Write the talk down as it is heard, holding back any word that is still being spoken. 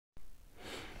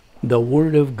The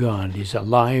Word of God is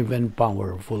alive and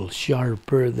powerful,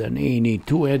 sharper than any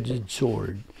two-edged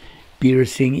sword,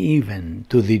 piercing even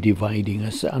to the dividing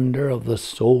asunder of the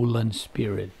soul and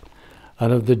spirit,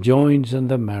 and of the joints and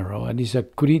the marrow, and is a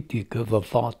critic of the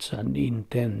thoughts and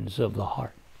intents of the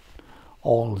heart.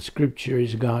 All Scripture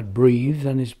is God-breathed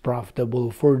and is profitable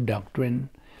for doctrine,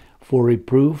 for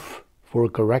reproof, for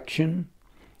correction,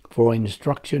 for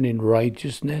instruction in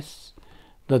righteousness,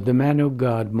 that the man of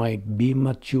God might be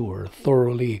mature,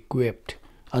 thoroughly equipped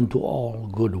unto all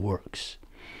good works.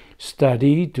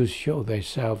 Study to show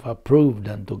thyself approved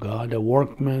unto God, a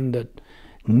workman that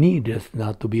needeth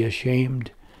not to be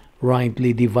ashamed,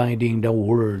 rightly dividing the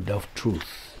word of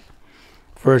truth.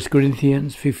 1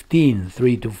 Corinthians 15,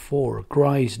 3-4,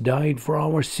 Christ died for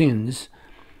our sins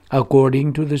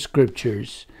according to the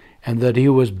Scriptures, and that he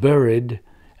was buried,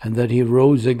 and that he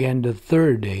rose again the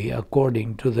third day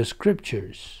according to the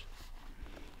Scriptures.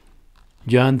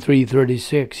 John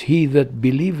 3:36, He that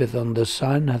believeth on the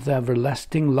Son hath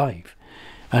everlasting life,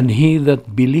 and he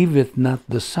that believeth not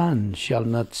the Son shall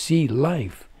not see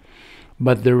life,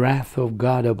 but the wrath of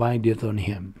God abideth on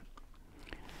him.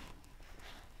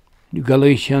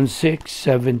 Galatians 6,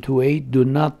 7-8, Do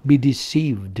not be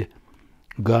deceived.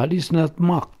 God is not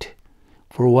mocked.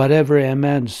 For whatever a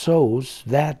man sows,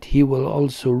 that he will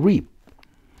also reap.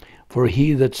 For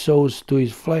he that sows to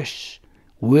his flesh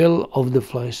will of the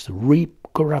flesh reap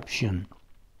corruption.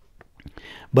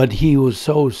 But he who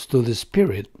sows to the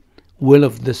Spirit will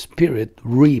of the Spirit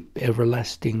reap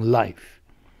everlasting life.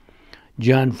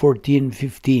 John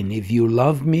 14:15, If you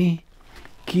love me,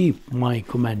 keep my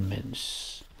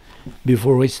commandments.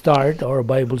 Before we start our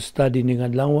Bible study ng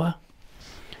adlaw,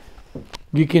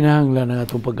 gikinahanglan na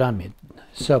itong paggamit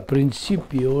sa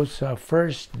prinsipyo sa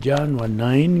 1 John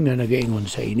 1:9 nga nagaingon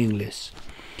sa in English.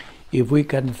 If we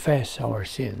confess our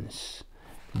sins,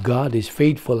 God is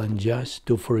faithful and just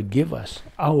to forgive us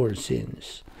our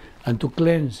sins and to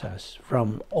cleanse us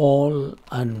from all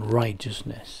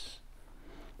unrighteousness.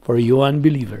 For you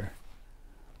unbeliever,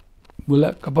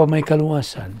 wala ka pa may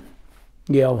kaluwasan,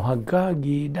 giyawhag ka,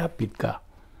 gidapit ka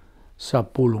sa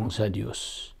pulong sa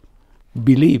Dios.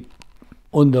 Believe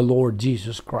on the Lord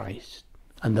Jesus Christ,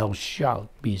 and thou shalt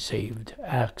be saved.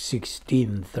 Acts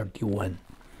 16:31.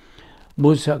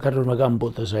 Busa karon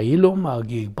magambot sa hilom,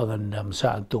 agi pangandam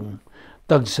sa atong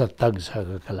tagsa-tagsa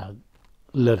kakalag.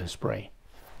 Let us pray.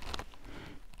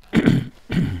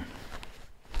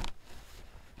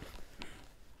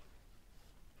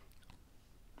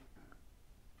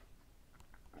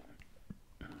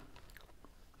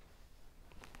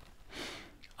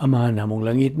 Ama namong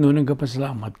langit, no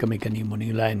nagkapasalamat kami kanimo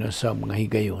ning lain sa mga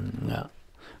higayon nga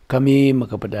kami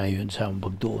makapadayon sa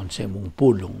pagtuon sa imong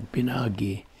pulong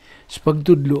pinaagi sa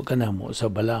pagtudlo kanamo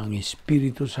sa balang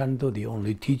Espiritu Santo, the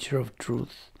only teacher of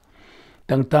truth.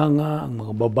 Tangtanga ang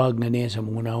mga babag na niya sa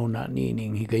mga nauna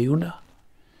nining higayuna.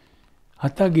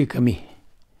 Hatagi kami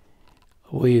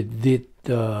with that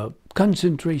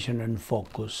concentration and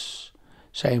focus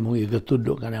sa imong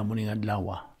igatudlo kanamo ning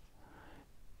adlaw.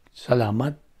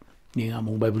 Salamat ni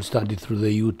among Bible study through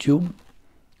the YouTube.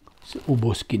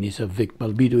 Ubos kini sa Vic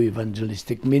Balbido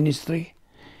Evangelistic Ministry.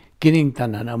 Kining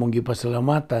tanan among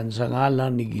gipasalamatan sa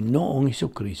ngalan ni Ginoong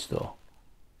Hesukristo.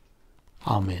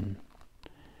 Amen.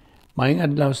 Maayong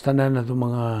adlaw sa tanan natong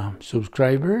mga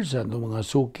subscribers, atong mga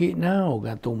suki na o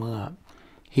atong mga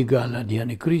higala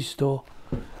dihan ni Kristo.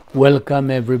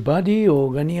 Welcome everybody, o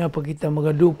ganiya pa kita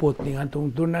magadupot ni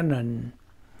atong tunanan,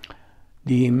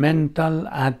 the mental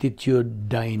attitude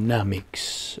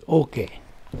dynamics. Okay.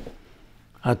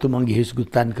 Ato mang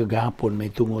gihisgutan kagahapon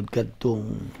may tungod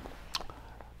kadtong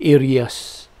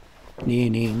areas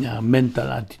nining mental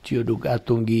attitude ug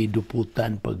atong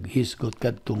giduputan paghisgot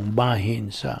kadtong bahin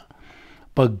sa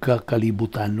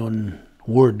pagkakalibutan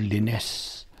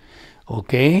worldliness.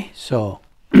 Okay? So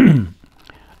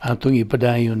atong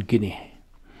ipadayon kini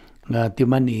nga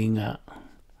timani nga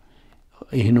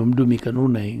hinumdumi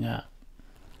kanunay nga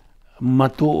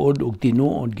matuod ug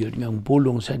tinuod gyud nga ang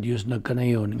pulong sa Dios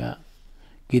nagkanayon nga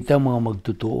kita mga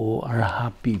magtotoo are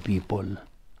happy people.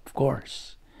 Of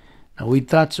course. Now we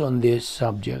touch on this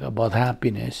subject about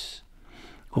happiness.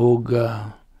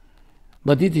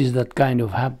 But it is that kind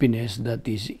of happiness that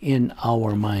is in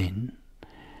our mind.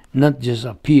 Not just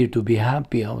appear to be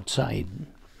happy outside.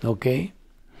 Okay?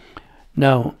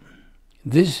 Now,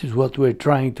 this is what we're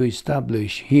trying to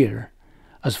establish here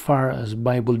as far as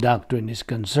Bible doctrine is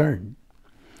concerned.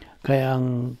 Kaya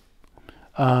ang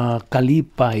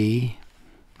kalipay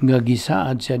nga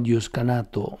gisaad sa Dios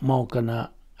kanato mao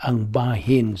kana ang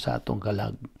bahin sa atong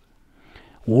kalag.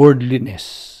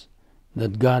 Worldliness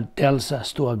that God tells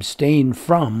us to abstain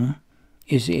from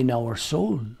is in our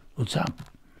soul. Usap.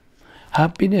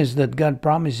 Happiness that God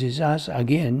promises us,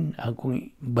 again,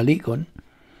 akong balikon,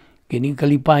 kining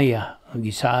kalipaya, ang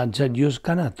isaad sa Diyos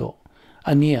kanato,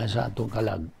 aniya sa atong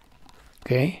kalag.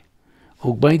 Okay?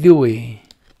 Ug by the way,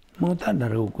 mga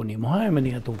tanaraw ko ni mo, hay man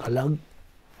atong kalag.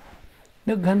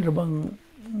 Daghan ra bang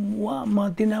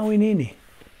matinawin ini?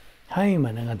 Hay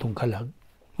man ang atong kalag.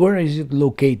 Where is it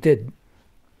located?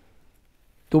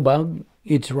 Tubag,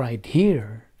 it's right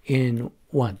here in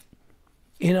what?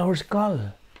 In our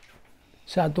skull.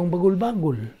 Sa atong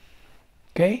bagul-bagul.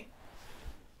 Okay?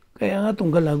 Kaya ang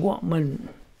atong kalagwa man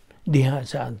diha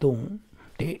sa atong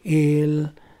tiil,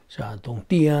 sa atong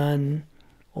tiyan,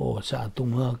 o sa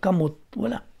atong mga kamot.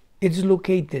 Wala. It's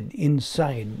located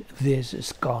inside this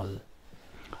skull.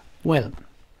 Well,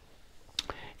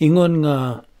 ingon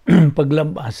nga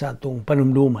paglabas sa atong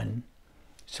panumduman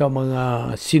sa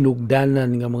mga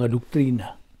sinugdanan nga mga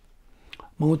doktrina,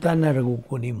 mangutan na ragu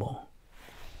ko nimo.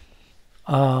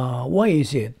 Why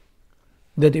is it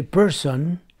that a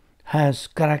person has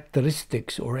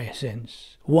characteristics or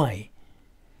essence? Why?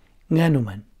 Nga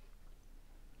naman.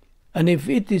 And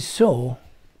if it is so,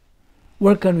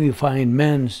 where can we find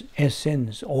man's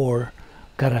essence or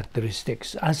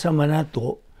characteristics? Asa man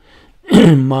nato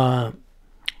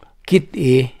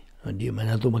makit-i, hindi man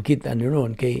nato makita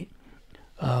niron kay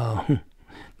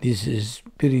this is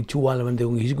spiritual man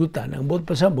itong hisgutan. Ang bot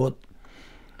pasabot,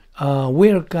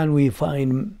 where can we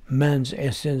find man's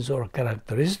essence or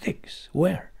characteristics?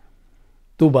 Where?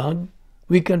 Tubag,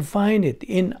 we can find it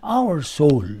in our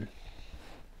soul.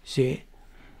 See?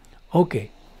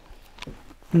 Okay.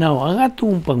 Now, ang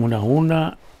atong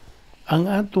pangunahuna, ang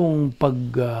atong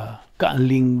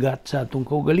pagkaalinggat sa atong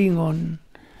kaugalingon,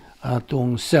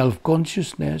 atong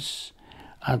self-consciousness,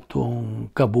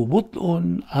 atong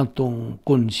kabubuton, atong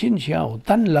konsensya o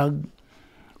tanlag,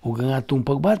 o ang atong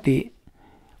pagbati,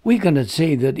 we cannot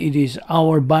say that it is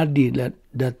our body that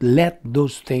let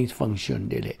those things function,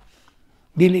 dili.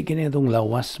 Dili kini itong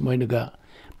lawas mo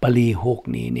nagapalihok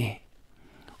niini.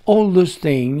 All those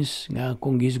things nga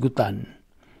kung gisgutan,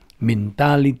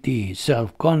 mentality,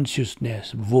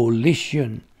 self-consciousness,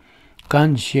 volition,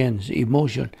 conscience,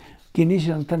 emotion, kini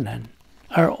silang tanan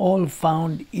are all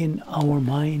found in our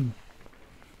mind.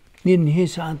 Ninhi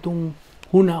sa atong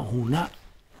huna-huna.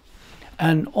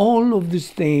 And all of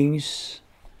these things,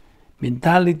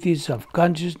 mentality,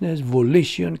 self-consciousness,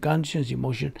 volition, conscience,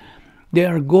 emotion, they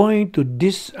are going to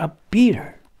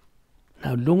disappear.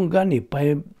 Now, lunggani,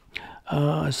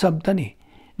 sabtani.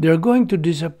 They are going to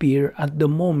disappear at the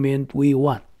moment we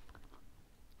what?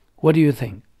 What do you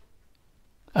think?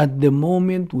 At the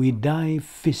moment we die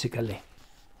physically.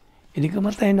 Hindi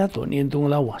kamatay na to, niyan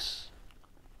itong lawas.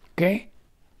 Okay?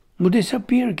 Mo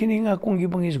disappear, kini nga akong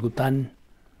ibang isgutan.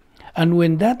 And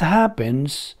when that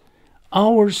happens,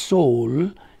 our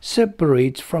soul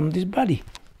separates from this body.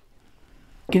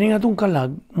 Kini nga itong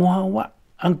kalag, muhawa.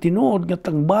 Ang tinuod nga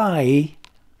tagbay,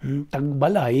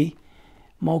 tagbalay,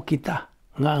 mao kita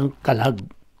nga ang kalag.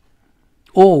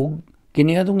 O,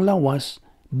 kini nga itong lawas,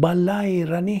 balay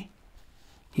rani.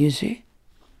 You see?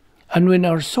 And when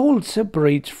our soul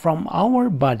separates from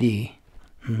our body,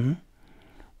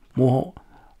 mo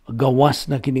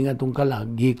gawas na kini nga itong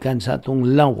kalag, gikan sa itong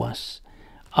lawas,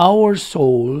 our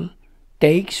soul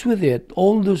takes with it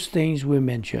all those things we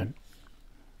mentioned.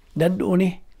 Dadto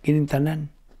ni,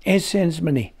 kinintanan. Essence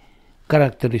man ni,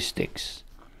 characteristics.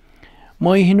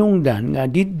 Mo'y hinungdan nga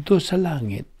dito sa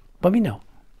langit, paminaw,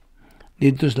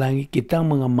 dito sa langit kitang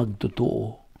mga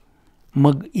magtutuo,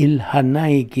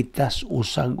 mag-ilhanay kitas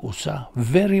usag-usa.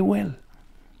 Very well.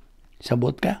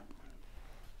 Sabot ka?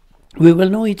 We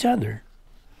will know each other.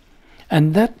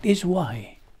 And that is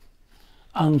why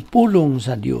ang pulong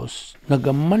sa Dios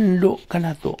nagamanlo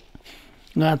kanato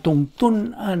nga atong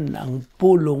tun-an ang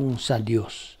pulong sa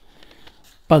Dios.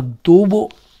 Pagtubo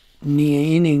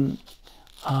ni ining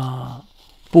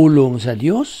pulong sa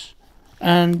Dios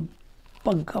and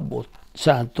pagkabot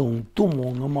sa atong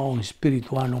tumo nga maong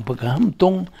espirituanong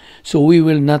pagkahamtong, so we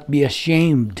will not be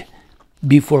ashamed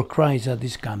before Christ at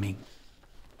His coming.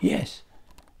 Yes.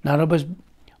 Narabas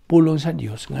pulong sa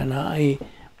Dios nga na ay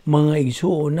mga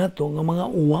igsuon nato nga mga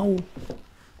uwaw.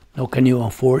 Now, can you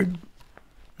afford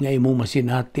nga imong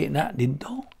masinati na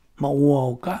dito?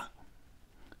 Mauwaw ka?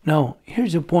 Now,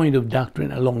 here's a point of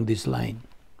doctrine along this line.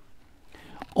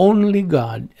 Only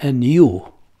God and you,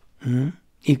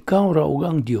 ikaw ra ug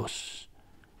ang Dios,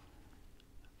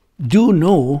 do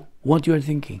know what you're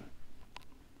thinking.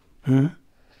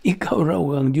 Ikaw ra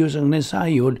ug ang Dios ang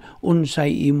nasayod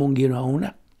unsay imong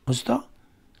ginauna. Gusto?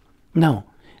 Now,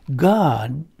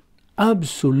 God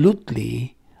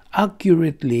absolutely,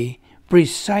 accurately,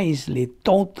 precisely,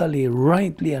 totally,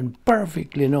 rightly, and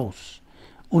perfectly knows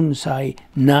unsay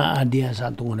naa diha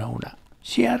sa atong una-una.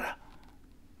 Siyara.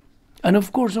 And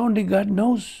of course, only God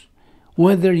knows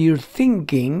whether your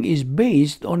thinking is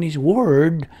based on His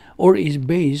Word or is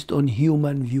based on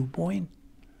human viewpoint.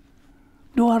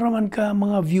 Duha raman ka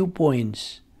mga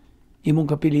viewpoints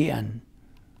imong kapilian,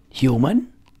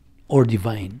 human or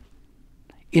divine.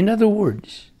 In other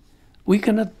words, we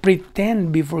cannot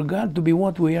pretend before God to be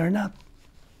what we are not.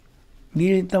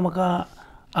 Dili ta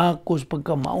maka-akos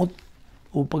pagka-maot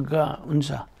o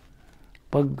pagka-unsa.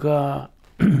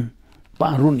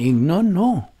 Pagka-paron ignon,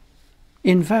 no.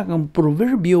 In fact, ang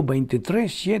Proverbio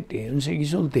 23:7, unsa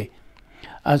gisulti,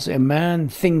 as a man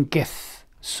thinketh,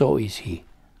 so is he.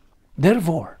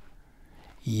 Therefore,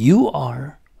 you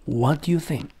are what you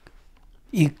think.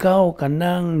 Ikaw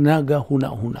kanang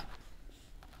nagahuna-huna.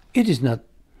 It is not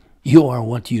you are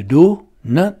what you do,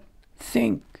 not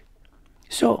think.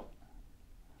 So,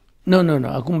 no,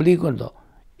 akong balikon to.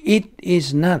 It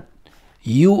is not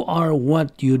you are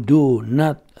what you do,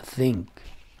 not think.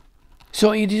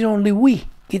 So, it is only we,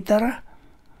 kitara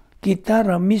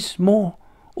mismo,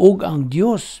 ug ang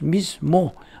Dios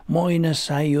mismo, mo'y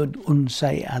nasayod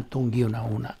unsay atong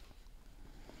giuna-una.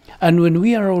 And when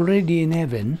we are already in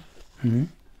heaven,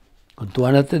 kung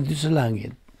tuwa natin dito sa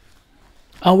langit,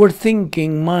 our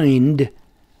thinking mind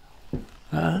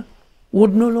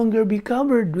would no longer be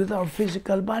covered with our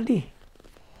physical body.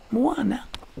 Muwa na.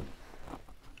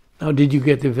 Now, did you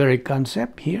get the very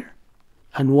concept here?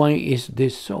 And why is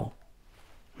this so?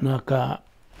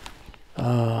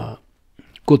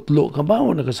 Kutlo ka ba o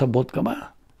nakasabot ka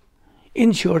ba?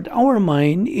 In short, our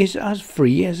mind is as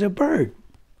free as a bird.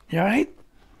 Right?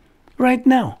 Right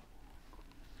now.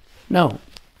 Now,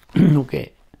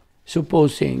 okay,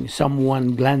 supposing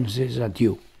someone glances at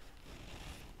you.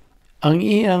 Ang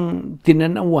iyang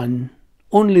tinanawan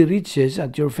only reaches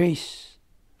at your face,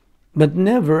 but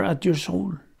never at your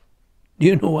soul. Do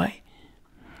you know why?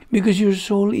 Because your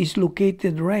soul is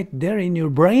located right there in your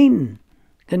brain.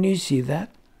 Can you see that?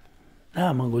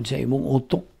 Manggod sa imong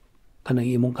utok,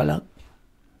 kanang imong kalag.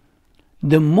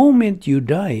 The moment you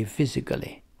die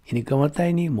physically,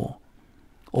 inikamatay nimo,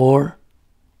 or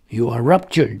you are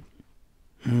raptured,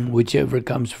 whichever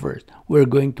comes first, we're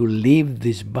going to leave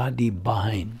this body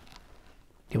behind.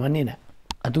 Di man nina?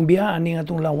 Atong biyaan ni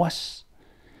atong lawas.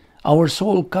 Our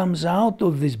soul comes out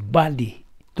of this body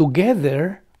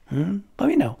together,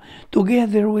 paminaw,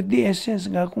 together with the essence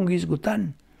nga akong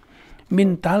gisgutan.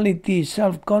 Mentality,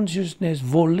 self-consciousness,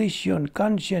 volition,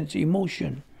 conscience,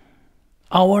 emotion.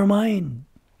 Our mind.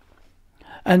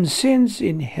 And since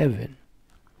in heaven,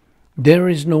 there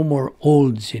is no more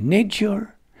old sin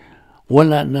nature,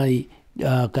 wala na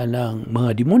kanang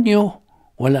mga demonyo,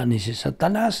 wala ni si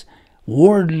Satanas,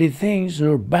 worldly things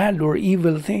or bad or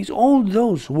evil things, all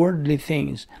those worldly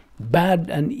things,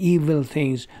 bad and evil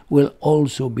things will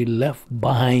also be left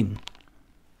behind.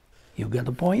 You got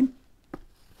the point?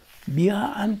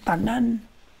 Biyaan tanan.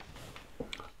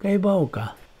 Kaya ba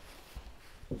ka?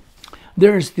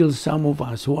 There are still some of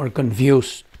us who are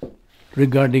confused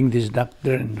regarding this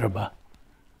doctrine, Raba.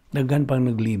 Daghan pang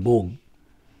naglibog.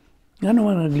 Nga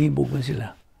naman naglibog na sila?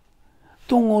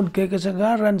 Tungod kay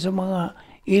kasagaran sa mga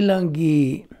ilang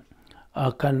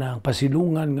kanang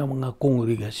pasilungan nga mga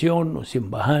kongregasyon o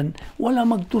simbahan, wala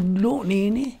magtudlo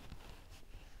niini.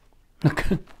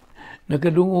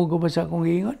 Nakadungog ka ba sa akong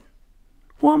ingon?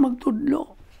 Wala magtudlo.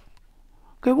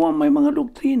 Kaya wala may mga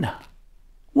doktrina.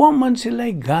 Wala man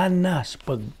sila'y ganas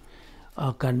pag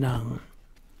kanang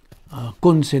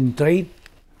concentrate,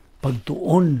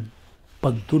 pagtuon,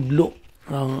 pagtudlo.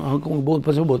 Kung buot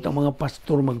pasabot, ang mga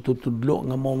pastor magtutudlo,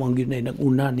 nga mo mang yun ay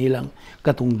nag-una nilang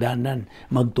katungdanan,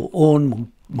 magtuon,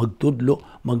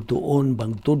 magtudlo, magtuon,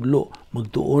 magtudlo,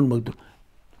 magtuon,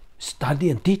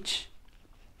 study and teach.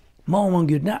 Mao mang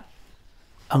yun na.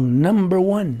 Ang number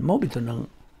one, mo bito ng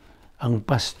ang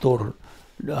pastor,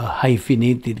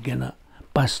 hyphenated ka na,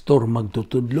 pastor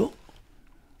magtutudlo.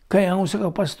 Kaya ang usa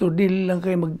ka pastor, dili lang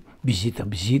kayo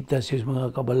magbisita-bisita sa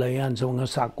mga kabalayan, sa mga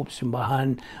sakop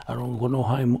simbahan, anong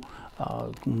kunuhay mo,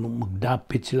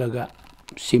 magdapit sila ka,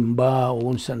 simba,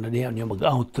 o unsan na niya,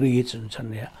 mag-outreach,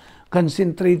 unsan na niya.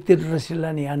 Concentrated na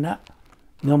sila ni anak,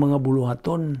 ng mga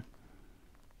buluhaton.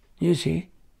 You see?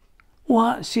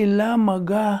 Wa sila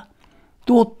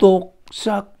tutok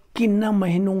sa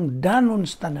kinamahinungdanon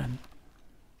sa tanan.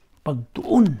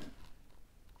 Pagtuon,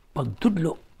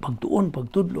 pagtudlo,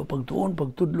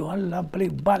 pagtudlo, hala,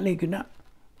 balik na.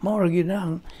 Mauragi na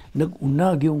ang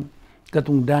nag-unag yung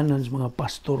katungdanan sa mga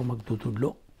pastor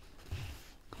magtutudlo.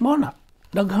 Mao na,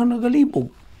 daghang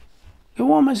nagalibog.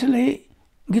 Kaya man sila,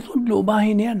 gitudlo,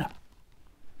 bahin niya na.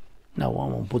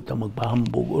 Nawa mong puta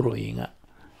magpahambog uroy nga.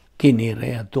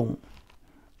 Kinire atong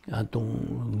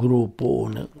grupo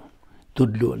na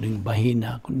tudlo ng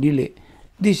bahina. Kundili,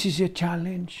 this is a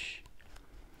challenge.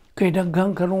 Kay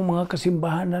daghang karong mga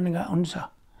kasimbahanan nga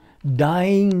unsa.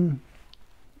 Dying.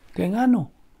 Kaya nga no,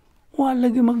 wala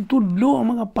lagi magtudlo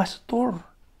ang mga pastor.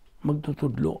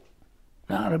 Magtutudlo.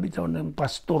 Naarabit ako ng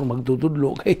pastor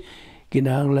magtutudlo. Kay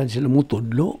kinahanglan sila mo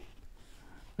tudlo.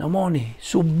 Namo ni,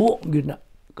 subo yun na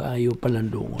kayo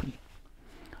palandungon.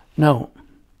 Now,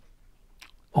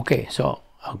 okay, so,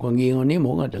 ako ang giingon ni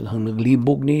mo, nga daghang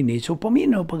naglibog ni, so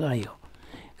paminaw pa kayo.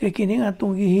 Kaya kini nga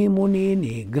itong gihimo ni,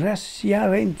 grasya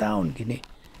rin taon kini.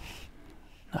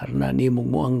 Narna ni mo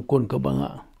angkon ka ba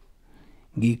nga,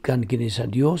 gikan kini sa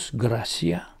Dios,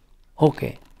 grasya.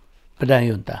 Okay,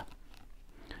 padayon ta.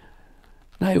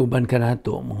 Naiuban ka na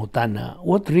ito, mangutana,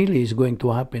 what really is going to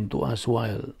happen to us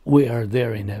while we are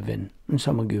there in heaven?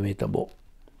 Unsa magyumitabo?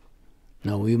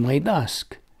 Now we might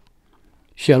ask,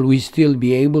 shall we still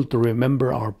be able to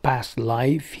remember our past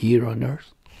life here on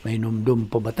earth? May numdum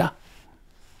pa ba ta?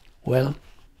 Well,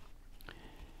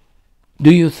 do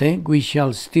you think we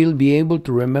shall still be able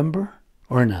to remember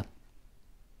or not?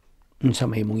 Unsa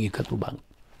may mong ikatubang?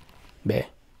 Be?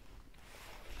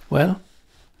 Well,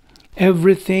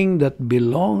 everything that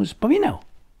belongs, paminaw,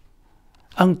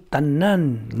 ang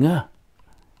tanan nga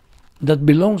that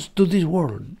belongs to this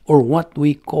world, or what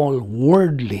we call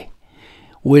worldly,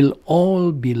 will all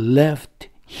be left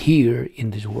here in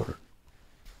this world.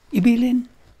 Ibilin.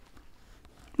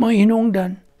 Mga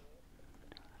hinungdan.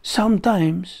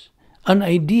 Sometimes, an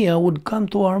idea would come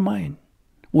to our mind.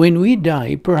 When we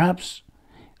die, perhaps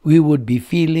we would be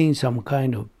feeling some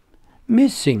kind of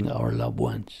missing our loved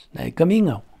ones. Na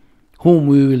ikamingaw, whom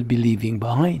we will be leaving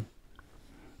behind.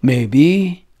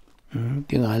 Maybe,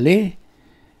 tingali,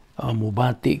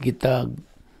 mubati kita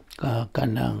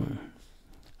kanang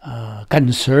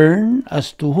concern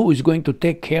as to who is going to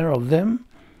take care of them,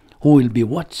 who will be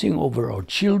watching over our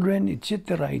children,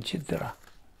 etc., etc.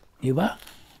 Diba?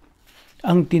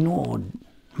 Ang tinuod,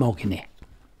 mao kini.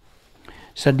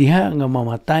 Sa diha nga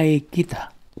mamatay kita,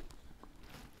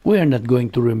 we are not going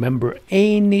to remember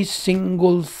any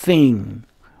single thing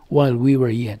while we were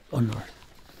yet on earth.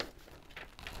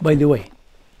 By the way,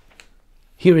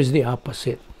 here is the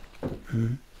opposite.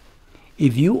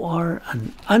 If you are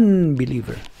an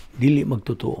unbeliever, dili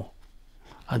magtotoo,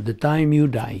 at the time you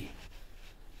die,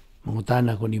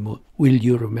 mangutana ko nimo, will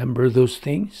you remember those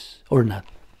things or not?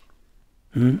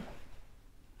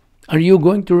 Are you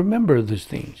going to remember those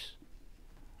things?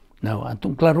 Now,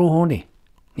 atong klaruhon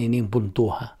nining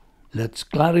puntuha. Let's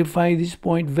clarify this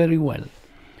point very well.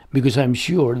 Because I'm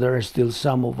sure there are still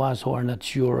some of us who are not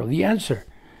sure of the answer.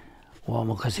 Wa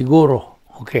makasiguro.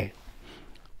 Okay.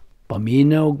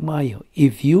 Paminaw mayo.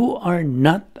 If you are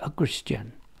not a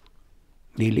Christian,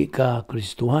 dili ka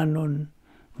Kristohanon,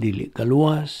 dili ka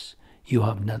luwas, you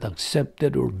have not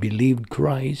accepted or believed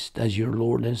Christ as your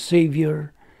Lord and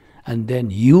Savior, and then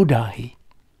you die,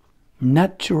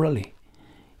 naturally,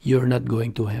 you're not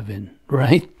going to heaven,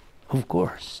 right? Of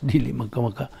course, dili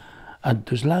magkamaka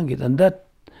adtos langit. And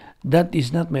that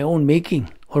is not my own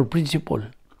making or principle.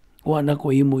 Wa na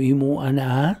ko imo ana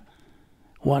ha?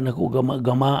 Wa na ko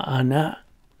gama ana.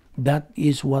 That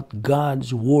is what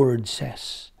God's word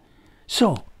says.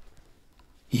 So,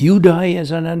 you die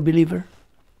as an unbeliever,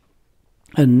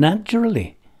 and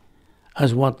naturally,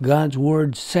 as what God's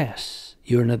word says,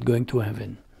 you're not going to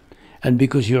heaven. And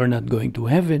because you're not going to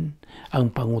heaven,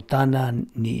 ang pangutana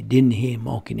ni dinhi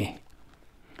mao kini.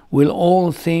 Will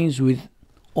all things with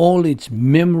all its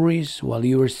memories while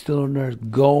you are still on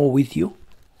earth go with you?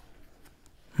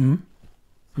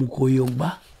 Mukuyog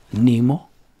ba? Nimo?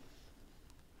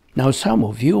 Now, some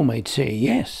of you might say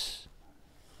yes.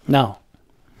 Now,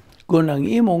 kung ang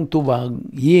imong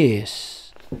tubag,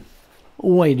 yes,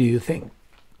 why do you think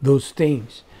those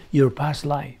things, your past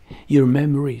life, your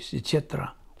memories,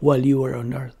 etc., while you were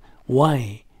on earth,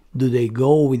 why do they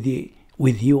go with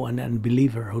you, an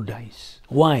unbeliever who dies?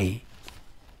 Why?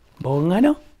 Bakit nga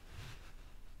no?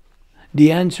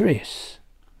 The answer is,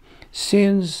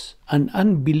 since an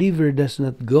unbeliever does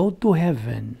not go to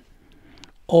heaven,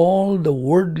 all the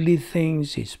worldly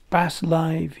things, his past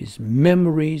life, his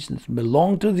memories that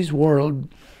belong to this world,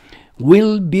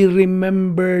 will be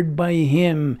remembered by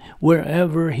him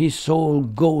wherever his soul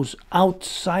goes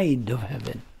outside of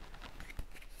heaven.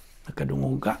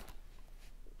 Nakadungog ka?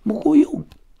 Mukuyog.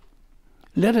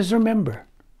 Let us remember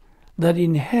that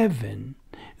in heaven,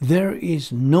 there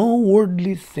is no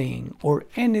worldly thing or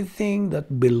anything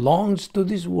that belongs to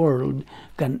this world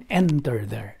can enter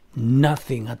there.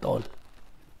 Nothing at all.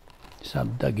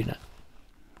 Sabda gina.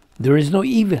 There is no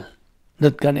evil.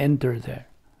 that can enter there.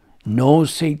 No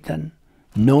Satan,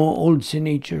 no old sin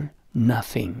nature,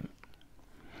 nothing.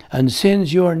 And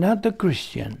since you are not a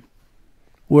Christian,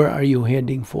 where are you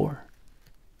heading for?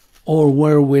 Or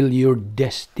where will your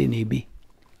destiny be?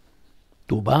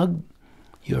 Tubag,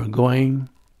 you're going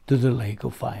to the lake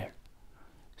of fire.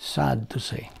 Sad to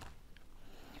say.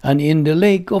 And in the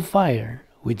lake of fire,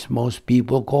 which most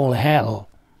people call hell,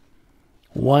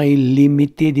 why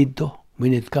limited ito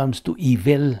when it comes to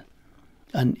evil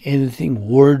and anything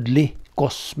worldly,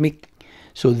 cosmic?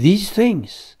 So these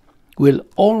things will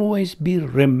always be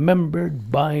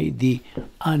remembered by the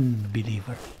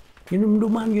unbeliever.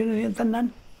 Hinumduman yun na yung tanan.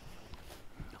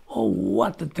 Oh,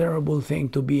 what a terrible thing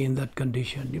to be in that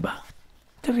condition, di ba?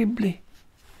 Terribly.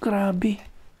 Grabe.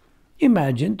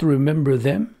 Imagine to remember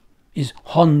them is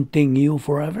haunting you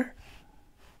forever.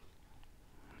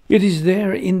 It is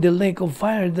there in the lake of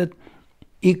fire that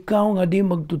ikaw nga di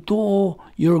magtotoo,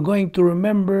 you're going to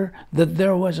remember that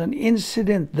there was an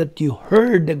incident that you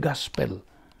heard the gospel.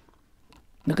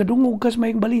 Nakadungog ka sa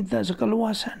may balita sa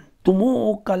kaluwasan.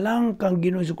 Tumuo ka lang kang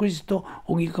Ginoong Jesucristo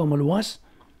kung ikaw maluwas.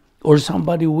 Or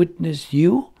somebody witnessed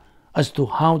you as to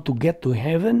how to get to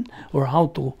heaven or how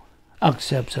to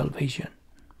accept salvation.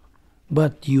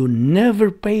 But you never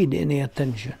paid any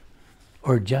attention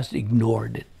or just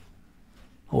ignored it.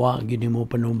 Wag yun mo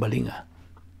panumbalinga.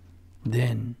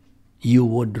 Then you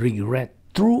would regret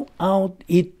throughout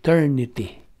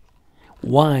eternity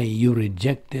why you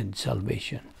rejected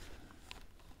salvation.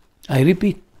 I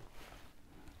repeat,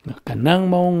 kanang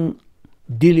maong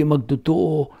dili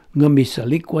magtotoo nga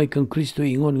misalikway kang Kristo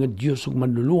ingon nga Dios ug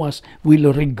manluluwas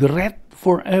will regret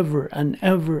forever and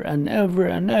ever and ever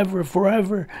and ever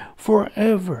forever.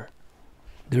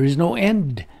 There is no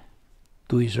end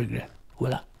to his regret.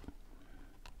 Wala.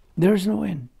 There is no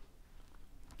end.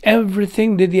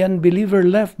 Everything that the unbeliever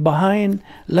left behind,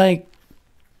 like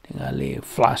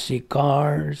flashy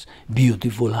cars,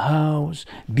 beautiful house,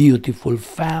 beautiful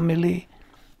family,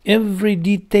 every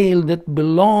detail that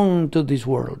belonged to this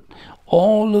world,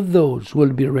 all of those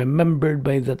will be remembered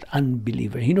by that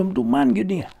unbeliever. Hinumduman yun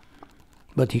niya.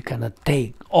 But he cannot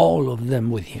take all of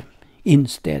them with him.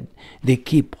 Instead, they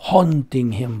keep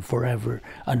haunting him forever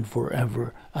and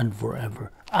forever and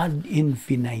forever. Ad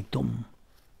infinitum.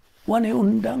 Wanay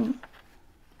undang.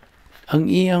 Ang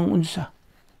iyang unsa.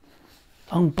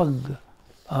 Ang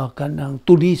kanang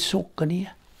tulisok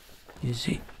kaniya. You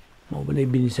see? Mo ba na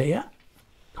binisaya?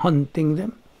 Hunting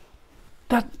them.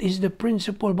 That is the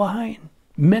principle behind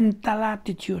mental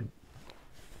attitude.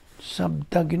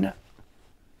 Sabtag na.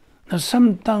 Na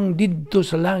samtang didto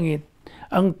sa langit,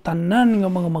 ang tanan nga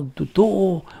mga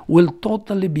magtutuo will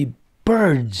totally be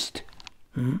purged.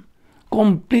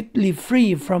 Completely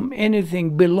free from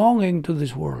anything belonging to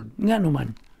this world. Nga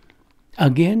naman.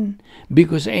 Again,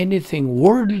 because anything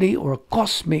worldly or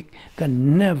cosmic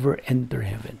can never enter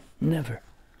heaven. Never.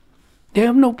 They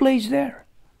have no place there.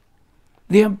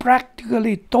 They have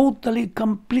practically, totally,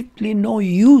 completely no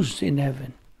use in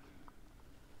heaven.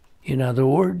 In other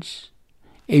words,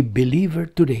 a believer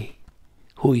today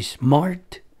who is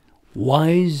smart,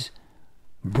 wise,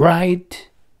 bright,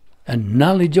 and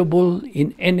knowledgeable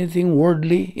in anything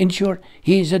worldly, in short,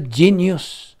 he is a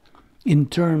genius in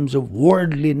terms of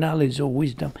worldly knowledge or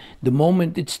wisdom. The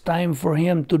moment it's time for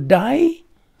him to die,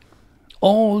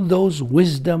 all those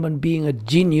wisdom and being a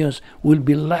genius will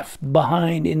be left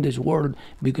behind in this world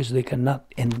because they cannot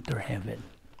enter heaven.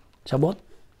 Sabot?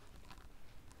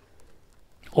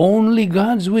 Only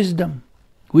God's wisdom,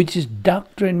 which is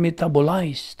doctrine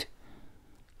metabolized,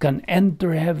 can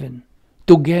enter heaven,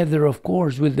 together, of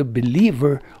course, with the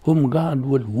believer whom God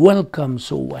would welcome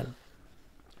so well.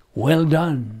 Well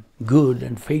done, good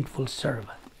and faithful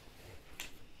servant.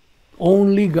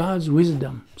 Only God's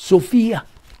wisdom, Sophia,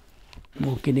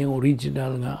 mo kini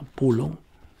original nga pulong.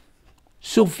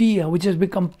 Sophia, which has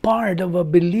become part of a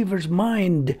believer's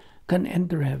mind, can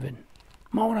enter heaven.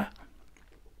 Maura.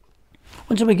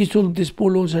 Unsa may gisultis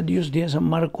pulong sa Dios diya sa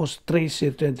Marcos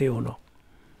 13:31.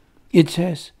 It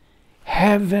says,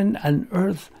 "Heaven and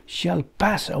earth shall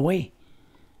pass away,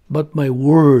 but my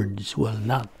words will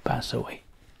not pass away."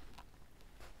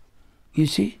 You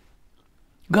see?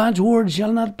 God's word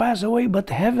shall not pass away,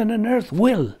 but heaven and earth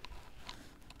will.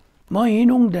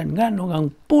 Mahinungdan nga nung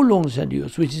ang pulong sa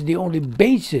Diyos, which is the only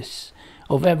basis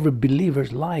of every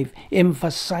believer's life,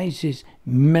 emphasizes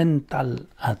mental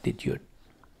attitude.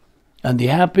 And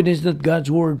the happiness that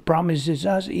God's word promises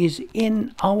us is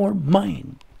in our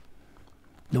mind.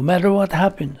 No matter what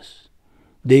happens,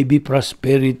 they be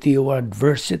prosperity or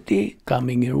adversity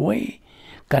coming your way,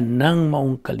 kanang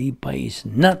maong kalipay is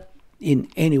not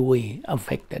in any way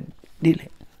affected.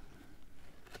 Dili.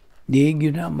 Di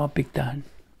yun na mapiktahan.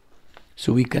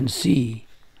 So we can see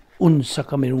unsa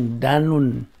kami nung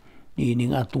danon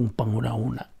niining atong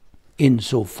panghuna-huna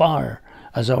insofar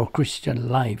as our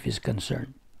Christian life is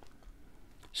concerned.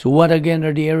 So what again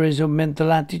are the areas of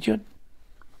mental attitude?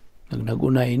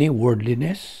 Naguna ini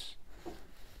worldliness,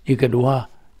 ikaduha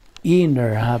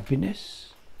inner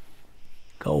happiness,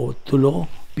 kautulo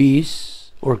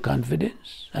peace or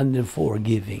confidence, and then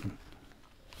forgiving.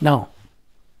 Now,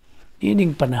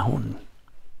 ining panahon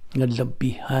nga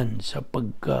labihan sa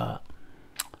pagka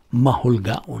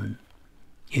mahulgaon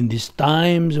in these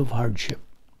times of hardship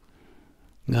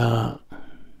nga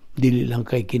dili lang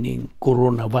kay kining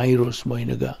coronavirus mo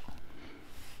naga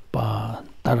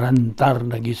patarantar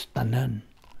na gistanan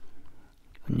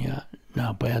nya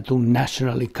na pa atong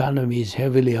national economy is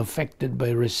heavily affected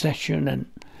by recession, and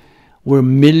where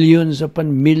millions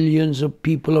upon millions of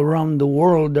people around the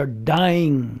world are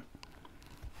dying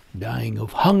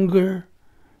of hunger.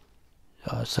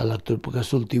 Sa latod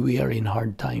pagkasulti, we are in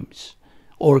hard times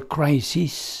or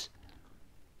crisis.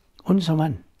 Unsa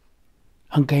man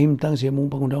ang kahimtang sa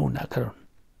imong pangunahuna karon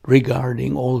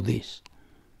regarding all this?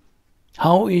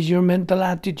 How is your mental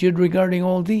attitude regarding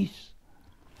all this?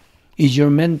 Is your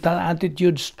mental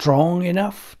attitude strong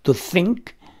enough to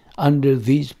think under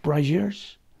these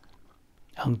pressures?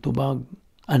 Ang tubag,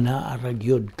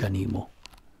 anaaragyod kanimo.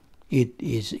 It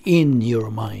is in your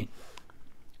mind.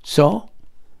 So,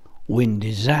 when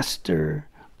disaster,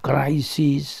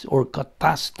 crisis, or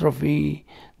catastrophe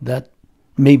that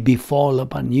may befall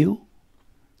upon you,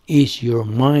 is your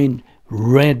mind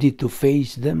ready to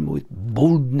face them with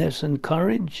boldness and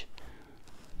courage?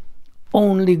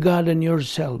 Only God and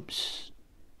yourselves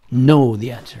know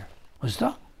the answer.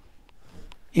 Basta,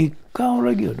 ikaw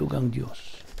ragyod ug ang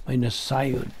Dios may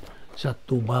nasayod sa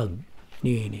tubag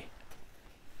niini.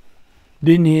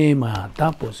 Dinhi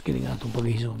matapos kining atong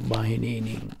paghisog bahin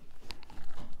niining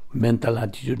mental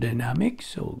attitude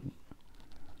dynamics, so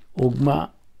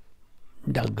ugma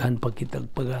daghan pa kitag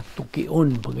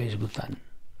pagatukion pagahisgutan.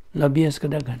 Labiyas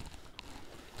kadaghan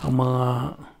ang mga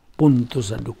punto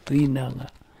sa doktrina nga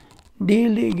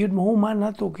dili gyud mahuman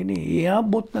nato kini,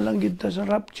 iabot na lang gyud ta sa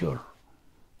rapture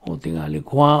o tingali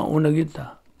kuhaon na gyud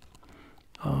ta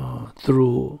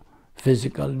through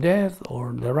physical death or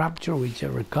the rapture,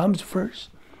 whichever comes first.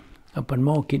 Apan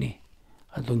mo kini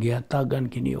atong gihatagan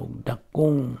kini og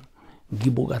dakong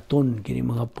gibugaton kini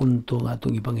mga punto nga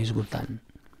atong ipanghisgutan.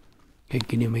 Kay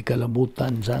kini may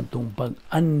kalabutan sa atong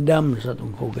pag-andam sa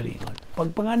atong kaugalingon.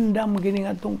 Pagpangandam kini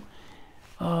nga atong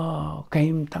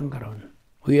kahimtang karon.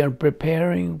 We are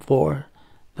preparing for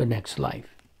the next life.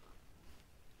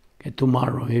 Kay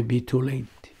tomorrow may be too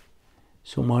late.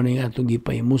 So morning atong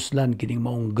gipahimuslan kining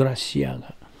maong grasya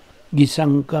nga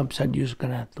gisangkap sa Dios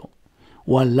kanato.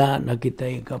 Wala na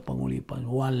kita'y kapangulipan.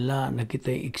 Wala na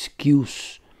kita'y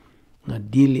excuse nga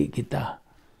dili kita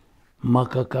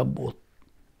makakabot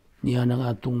niya ng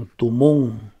atong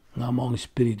tumong nga maong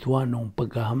espirituan ng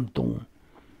pagkahamtong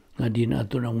nga di na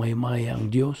ito ng mahimaya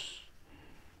ang Diyos.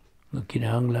 Nga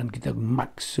kinahanglan kita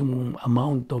maximum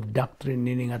amount of doctrine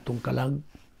nining atong kalag.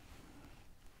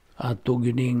 Ato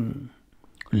gining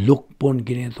lukpon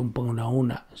kini atong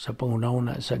pangunahuna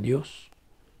sa Diyos.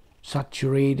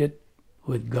 Saturated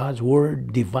with God's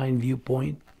Word, divine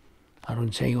viewpoint,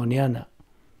 aron sa ingon niya na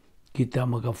kita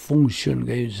maka-function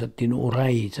kayo sa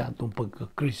tinuray sa atong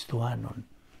pagkakristohanon.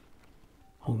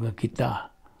 O nga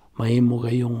kita, mahimo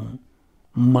kayong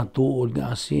matuod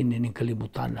nga asin ining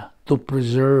kalibutan na to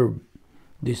preserve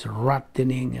this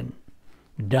rottening and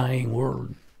dying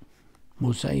world.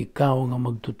 Musa ikaw nga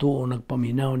magtutuo,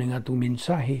 nagpaminaw ng atong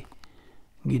mensahe,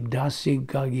 gidasig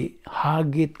ka,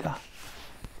 hagit ka,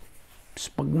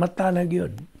 pagmata na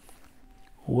gyud.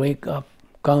 Wake up,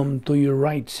 come to your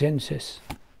right senses.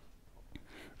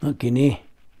 Kini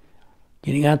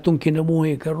atong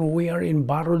kinabuhi karon, we are in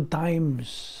borrowed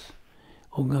times.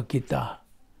 O nga kita,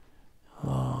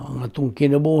 ang atong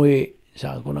kinabuhi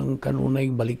sa ako ng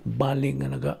kanunay balik-balik nga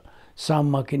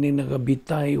nagasama kini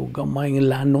nagabitay o gamay ng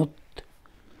lanot.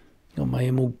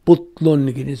 Gamay mo putlon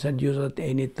kini sa Dios at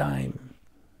any time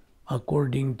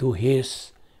according to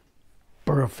His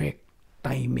perfect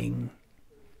timing.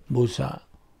 Busa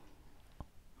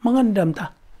mangandam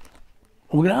ta.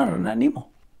 Ug na nimo.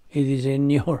 It is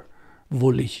in your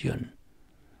volition.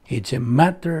 It's a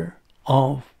matter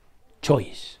of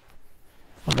choice.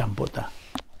 Magampo ta.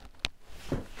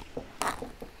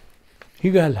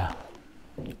 Higala,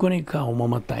 kung ikaw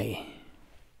mamatay,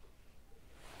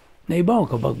 naibaw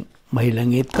ka bag may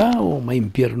langit ka o may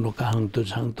impyerno ka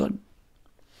hangtod-hangtod?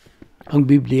 Ang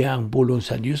Biblia, ang pulong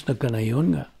sa Diyos,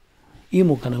 nagkanayon nga,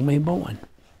 imo ka nang mahibawan.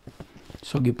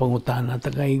 So gipangutana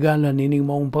ta kahigala nining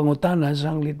maong pangutana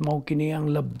sanglit mao kini ang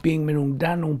labing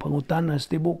minungdanong pangutana sa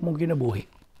tibok mong kinabuhi.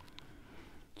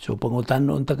 So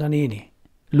pangutanon ta kanini,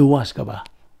 luwas ka ba?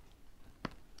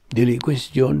 Dili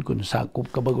question kung sakop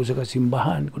ka ba sa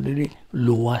kasimbahan, kung dili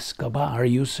luwas ka ba? Are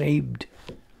you saved?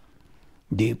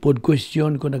 Di pod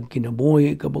question kung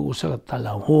nagkinabuhi ka ba sa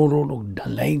talahoron o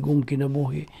dalaygong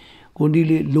kinabuhi, kung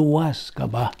dili luwas ka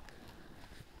ba?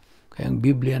 Kaya ang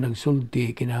Biblia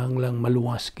nagsulti, kinahanglang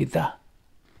maluwas kita.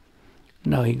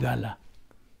 Higala,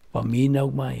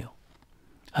 paminaw mayo.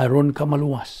 Aron ka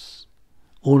maluwas.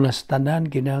 Unas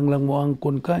tanan, kinahanglang mo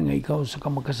angkon ka nga ikaw sa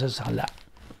kamakasasala.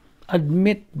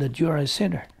 Admit that you are a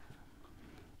sinner.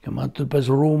 Kamatod pa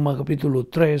sa Roma, Kapitulo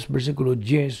 3, versikulo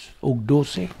 10 o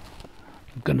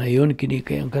 12. Kanayon, kini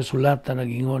kay ang kasulatan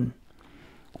nag-ingon,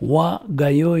 wa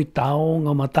gayoy tao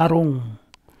nga matarong,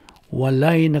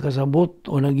 walay nakasabot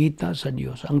o nagita sa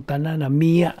Dios. Ang tanan na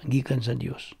miya gikan sa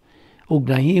Dios. Ug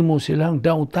nahimo silang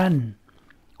dautan.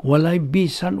 Walay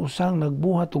bisan usang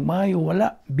nagbuhat ug maayo,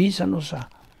 wala bisan usa.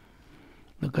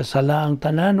 Nakasala ang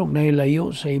tanan ug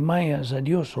nahilayo sa himaya sa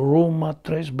Dios. Roma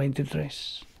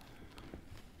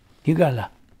 3:23. Higala.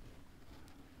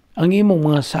 Ang imong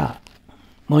mga sa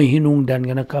may hinungdan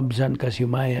nga nakabsan ka si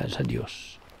himaya sa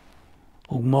Dios.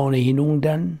 Ug mao na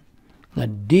hinungdan nga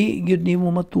di gyud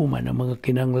nimo matuman ang mga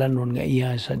kinanglanon nga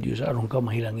iya sa Dios aron ka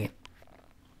mahilangit.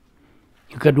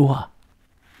 Ikaduha,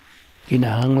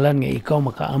 kinahanglan nga ikaw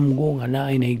makaamgo nga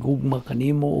naay nahigugma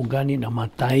kanimo o gani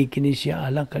namatay kini siya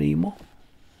alang kanimo.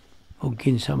 O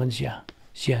kinsa man siya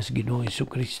sa Ginoong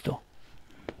Jesucristo.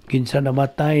 Kinsa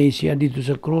namatay siya dito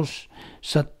sa krus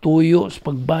sa tuyo sa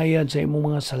pagbayad sa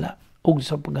imong mga sala o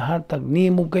sa paghatag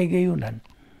nimo kay gayunan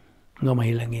nga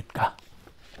mahilangit ka.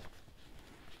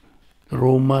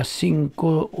 Roma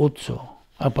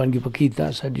 5:8 apan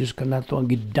gipakita sa Dios kanato ang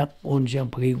gidak-on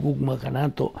siyang paghigugma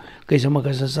kanato kaysa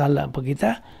makasasala pa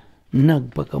kita,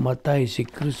 nagpakamatay si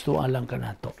Kristo alang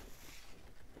kanato.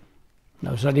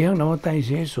 Now, sa diyang namatay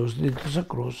si Jesus dito sa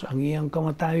krus, ang iyang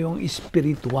kamatayong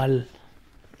espiritual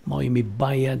mao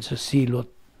imibayad sa silot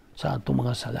sa atong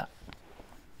mga sala.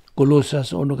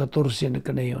 Kolosas 1:14 na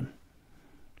kanayon,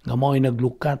 nga mao'y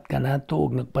naglukat kanato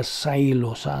ug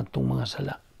nagpasaylo sa atong mga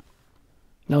sala.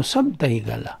 Now, sabtay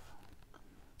gala,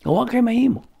 nga kay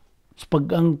mahimo sa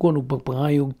pag-angkon ug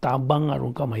pagpangayog tabang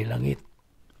aron ka mahilangit.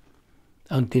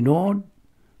 Ang tinuod,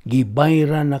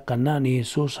 gibayra na kana ni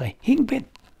Jesus sa hingpit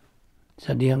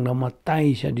sa diyang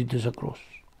namatay siya dito sa krus.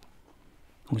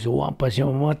 Kung suwa pa siya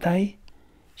mamatay,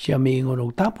 siya miingon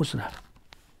og tapos na.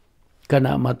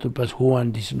 Kana matud pas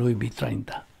Juan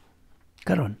 19:30.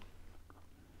 Karon,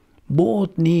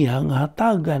 buot niya nga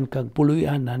hatagan kag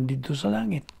puloy-anan dito sa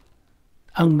langit.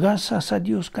 Ang gasa sa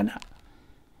Dios kana.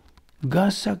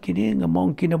 Gasa kini nga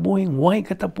maong kinabuhing way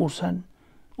katapusan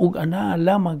ug ana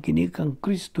lamang kini kang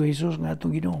Kristo Jesus nga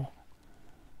atong Ginoo.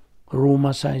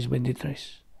 Roma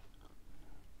 6:23.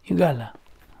 Higala,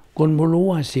 kung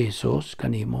muluwas si Jesus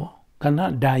kanimo,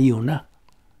 kana dayo na.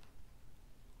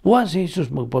 Wa si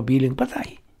Jesus magpabiling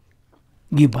patay.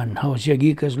 Gibanhaw siya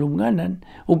gikas lunganan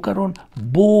ug karon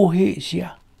buhi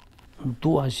siya.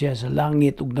 Tuwa siya sa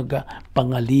langit ug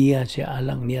nagapangaliya siya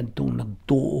alang niadtong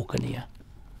nagtuo kaniya.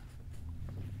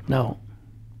 Now,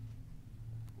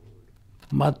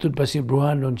 matud pa si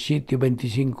Bruhanon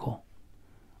 7:25.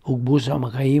 Ug busa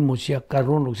makahimo siya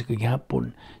karon ug sa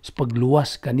kagihapon sa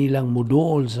pagluwas kanilang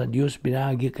muduol sa Dios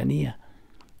pinaagi kaniya.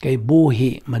 Kay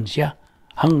buhi man siya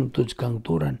hangtod sa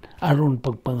kangturan aron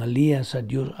pagpangaliya sa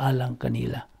Dios alang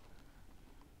kanila.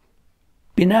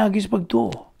 Pinaagi sa pagtuo.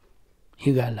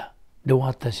 Higala,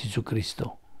 dawata si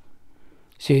Jesucristo.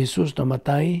 Si Jesus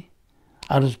namatay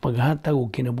aron sa paghatag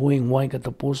og kinabuhing way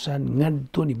katapusan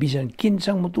ngadto ni bisan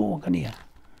kinsang motuo kaniya.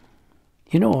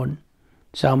 Hinoon,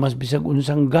 sa mas bisag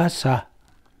unsang gasa,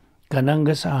 kanang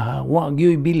gasaha, wa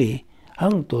gyoy bili,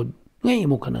 hangtod, nga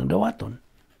imo kanang dawaton.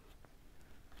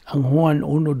 Ang Juan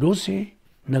 1:12,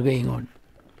 nagaingon,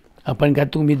 apan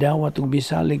katong midawat ug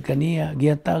bisalig kaniya,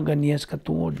 gihatagan niya sa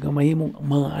katuod, nga mahimong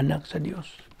mga anak sa Dios.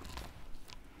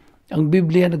 Ang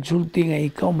Biblia nagsulti nga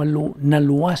ikaw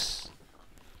naluwas.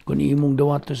 Kung imong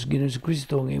dawatos Ginoong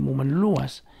Kristo, nga imong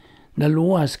manluwas,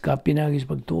 naluwas ka pinagis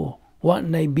pagtuo. Wa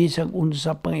na'y bisag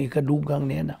unsa pang ikadugang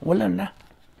niya na. Wala na.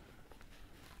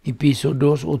 Episo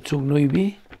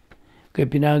 2:8-9, kay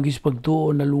pinagis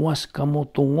pagtuo na luwas kamo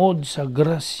tungod sa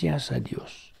grasya sa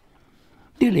Dios.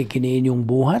 Dili kini inyong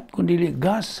buhat, kundi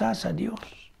gasa sa Dios.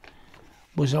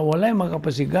 Busa walay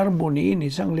makapasigarbo ni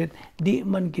ini sanglit, di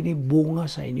man kini bunga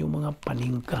sa inyong mga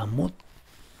paningkamot.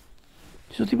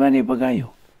 So, tiba ni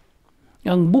pagayo.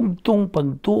 Ang bugtong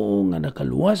pagtuo nga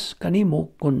nakaluwas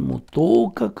kanimo kun mutuo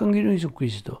ka kang Ginoong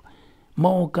Hesukristo,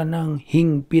 mao ka nang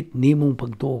hingpit nimong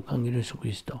pagtuo kang Ginoong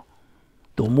Hesukristo.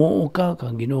 Tumuo ka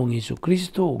kang Ginoong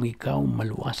Hesukristo ug ikaw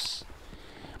maluwas.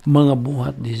 Mga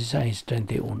buhat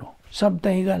 16:31.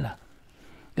 Sabta higala.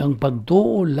 Ang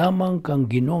pagtuo lamang kang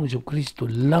Ginoong Hesukristo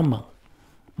lamang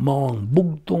mao ang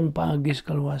bugtong paagis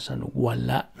kaluwasan ug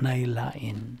wala nay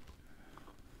lain.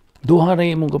 Duha ra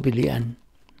imong kapilian.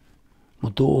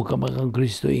 Mutuo ka ba kang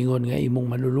Kristo ingon nga imong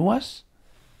maluluwas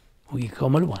o ikaw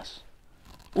maluwas?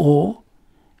 O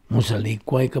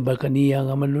musalikway ka ba kaniya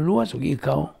nga maluluwas o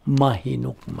ikaw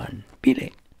mahinukman?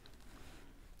 Pili.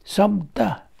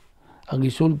 Sabta ang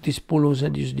isultis pulo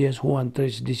sa Dios Juan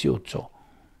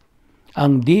 3:18.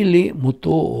 Ang dili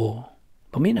mutuo,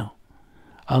 paminaw,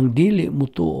 ang dili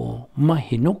mutuo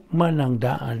mahinukman ang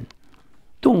daan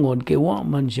tungod kay wa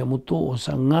man siya mutuo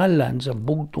sa ngalan sa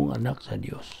bugtong anak sa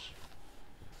Dios.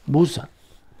 Busa,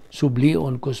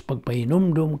 sublion ko sa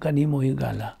pagpahinumdum kanimo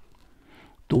higala,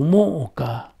 tumuo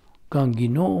ka kang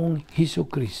Ginoong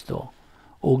Hesukristo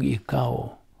ug ikaw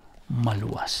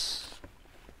maluwas.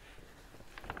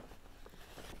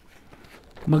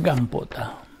 Magampo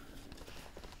ta.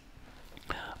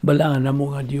 Balaan na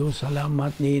mo nga Diyos,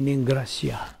 salamat niining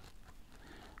grasya.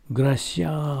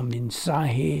 Grasya,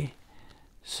 mensahe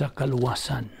sa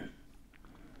kaluwasan.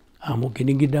 Amo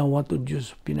kinigidawat o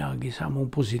Diyos, pinagi sa among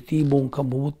positibong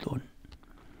kabubuton.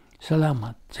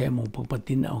 Salamat sa among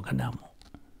pagpatinaw kanamo.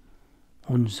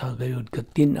 Unsa gayud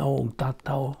katinaw og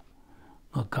tataw,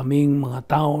 nga kaming mga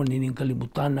tao nining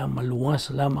kalibutan na maluwas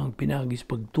lamang pinagis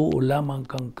pagtuo lamang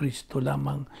kang Kristo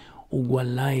lamang ug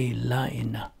walay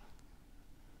lain na.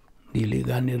 Dili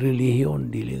gani relihiyon,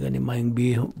 dili gani maayong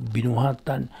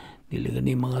binuhatan, dili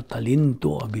gani mga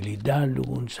talento, abilidad,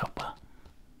 ug unsa pa.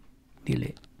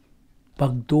 Dili.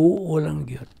 Pagtuo lang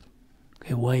gyud.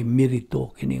 Kay way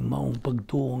merito kining maong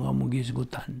pagtuo nga mong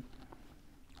gisgutan.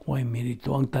 Way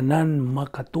merito ang tanan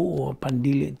makatuo,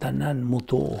 pandili tanan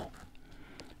mutuo.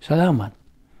 Salamat.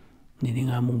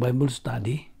 Nini nga mong Bible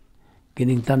study,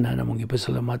 kining tanan among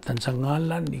ipasalamatan sa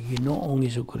ngalan ni Ginoong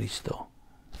Hesukristo.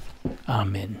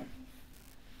 Amen.